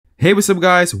Hey, what's up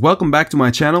guys, welcome back to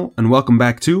my channel and welcome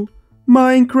back to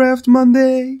Minecraft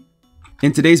Monday.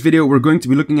 In today's video we're going to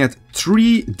be looking at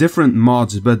 3 different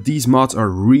mods, but these mods are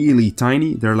really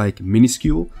tiny, they're like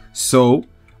minuscule. So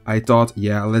I thought,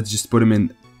 yeah, let's just put them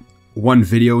in one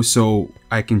video so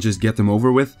I can just get them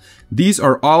over with. These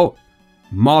are all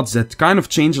mods that kind of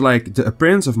change like the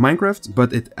appearance of Minecraft,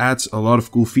 but it adds a lot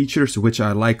of cool features which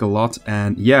I like a lot,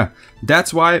 and yeah,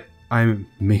 that's why I'm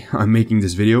making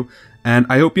this video. And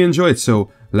I hope you enjoy it, so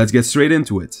let's get straight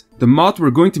into it. The mod we're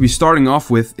going to be starting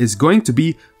off with is going to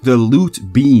be the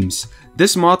loot beams.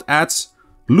 This mod adds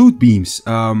loot beams,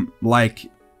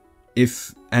 like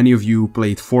if any of you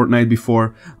played Fortnite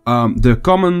before, the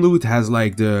common loot has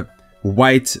like the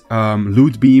white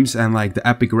loot beams, and like the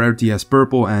epic rarity has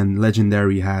purple and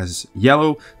legendary has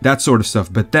yellow, that sort of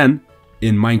stuff, but then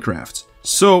in Minecraft.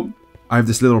 So I have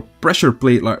this little pressure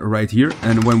plate right here,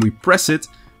 and when we press it,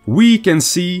 we can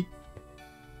see,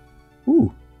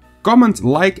 ooh, comment,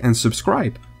 like, and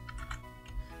subscribe.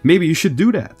 Maybe you should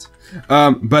do that.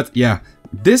 But yeah,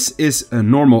 this is a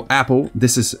normal apple,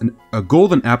 this is a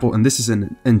golden apple, and this is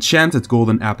an enchanted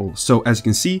golden apple. So as you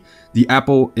can see, the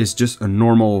apple is just a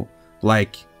normal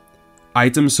like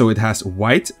item, so it has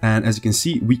white, and as you can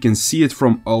see, we can see it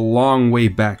from a long way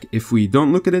back. If we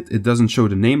don't look at it, it doesn't show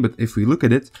the name, but if we look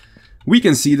at it, we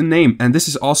can see the name. And this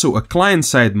is also a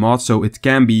client-side mod, so it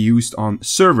can be used on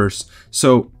servers.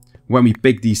 So when we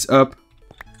pick these up,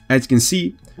 as you can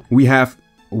see, we have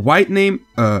a white name,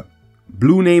 a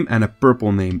blue name, and a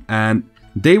purple name, and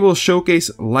they will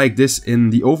showcase like this in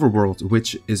the overworld,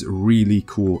 which is really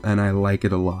cool, and I like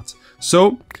it a lot.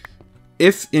 So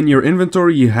if in your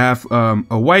inventory you have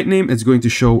a white name, it's going to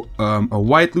show a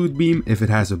white loot beam. If it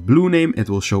has a blue name, it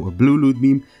will show a blue loot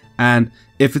beam, and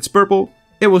if it's purple,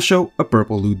 it will show a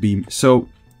purple loot beam. So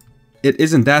it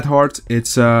isn't that hard,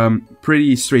 it's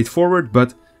pretty straightforward,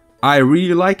 but I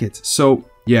really like it. So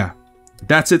yeah,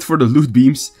 that's it for the loot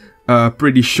beams.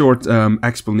 Pretty short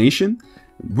explanation.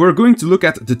 We're going to look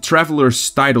at the traveler's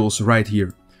titles right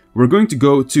here. We're going to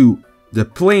go to the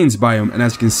plains biome, and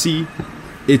as you can see,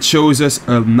 it shows us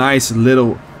a nice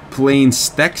little plains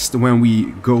text when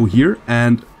we go here,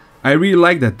 and I really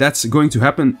like that. That's going to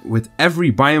happen with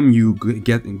every biome you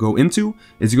go into.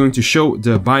 It's going to show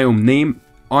the biome name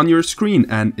on your screen,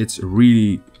 and it's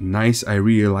really nice. I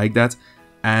really like that.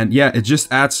 And yeah, it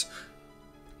just adds,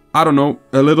 I don't know,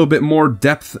 a little bit more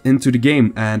depth into the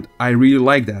game, and I really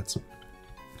like that.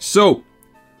 So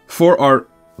for our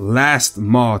last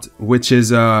mod, which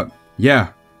is yeah,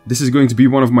 this is going to be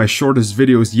one of my shortest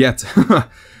videos yet.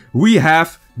 We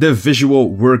have the visual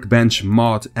workbench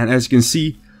mod, and as you can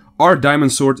see, our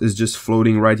diamond sword is just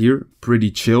floating right here,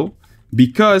 pretty chill,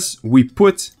 because we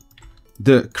put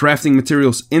the crafting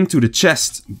materials into the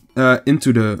chest,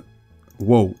 into the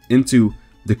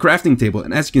crafting table.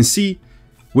 And as you can see,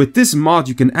 with this mod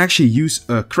you can actually use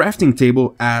a crafting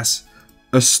table as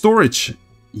a storage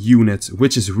unit,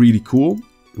 which is really cool.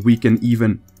 We can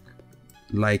even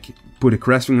like put a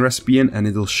crafting recipe in and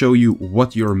it'll show you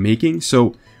what you're making.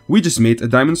 So we just made a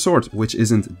diamond sword, which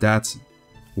isn't that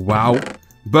wow,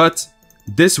 but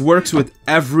this works with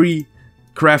every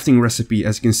crafting recipe.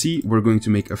 As you can see, we're going to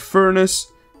make a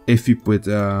furnace. If you put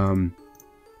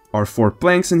our 4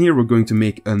 planks in here, we're going to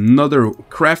make another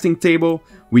crafting table.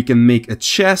 We can make a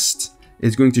chest.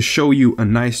 It's going to show you a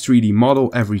nice 3D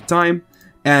model every time.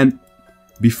 And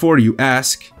before you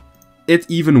ask, it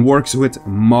even works with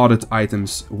modded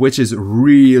items, which is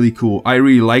really cool. I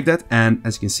really like that. And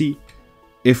as you can see,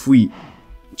 if we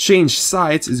change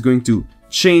sides, it's going to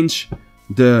change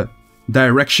the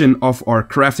direction of our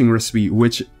crafting recipe,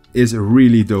 which is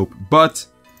really dope. But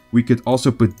we could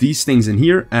also put these things in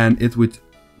here and it would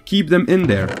keep them in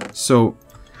there, so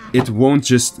it won't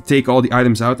just take all the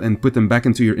items out and put them back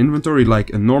into your inventory like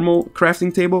a normal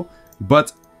crafting table,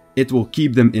 but it will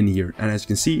keep them in here. And as you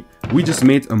can see, we just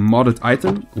made a modded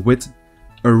item with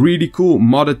a really cool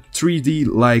modded 3D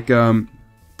like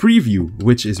preview,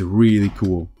 which is really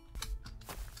cool.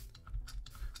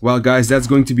 Well guys, that's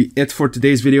going to be it for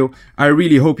today's video. I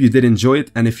really hope you did enjoy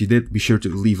it, and if you did, be sure to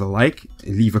leave a like,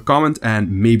 leave a comment,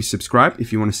 and maybe subscribe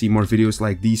if you want to see more videos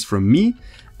like these from me.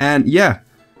 And yeah,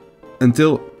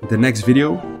 until the next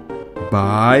video,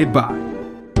 bye bye.